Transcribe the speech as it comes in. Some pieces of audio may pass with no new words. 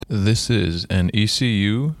This is an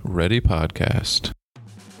ECU Ready podcast.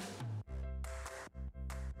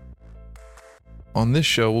 On this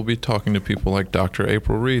show, we'll be talking to people like Dr.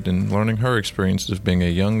 April Reed and learning her experiences of being a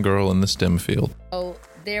young girl in the STEM field. Oh,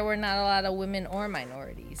 there were not a lot of women or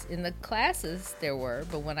minorities. In the classes, there were,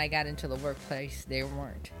 but when I got into the workplace, there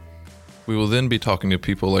weren't. We will then be talking to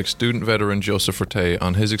people like student veteran Joseph Forte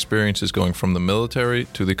on his experiences going from the military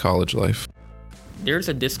to the college life. There's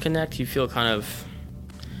a disconnect. You feel kind of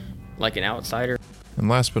like an outsider. And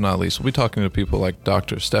last but not least, we'll be talking to people like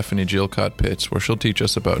Dr. Stephanie Gilcott Pitts, where she'll teach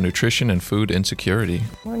us about nutrition and food insecurity.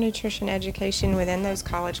 More nutrition education within those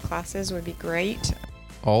college classes would be great.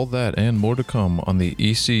 All that and more to come on the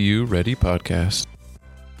ECU Ready podcast.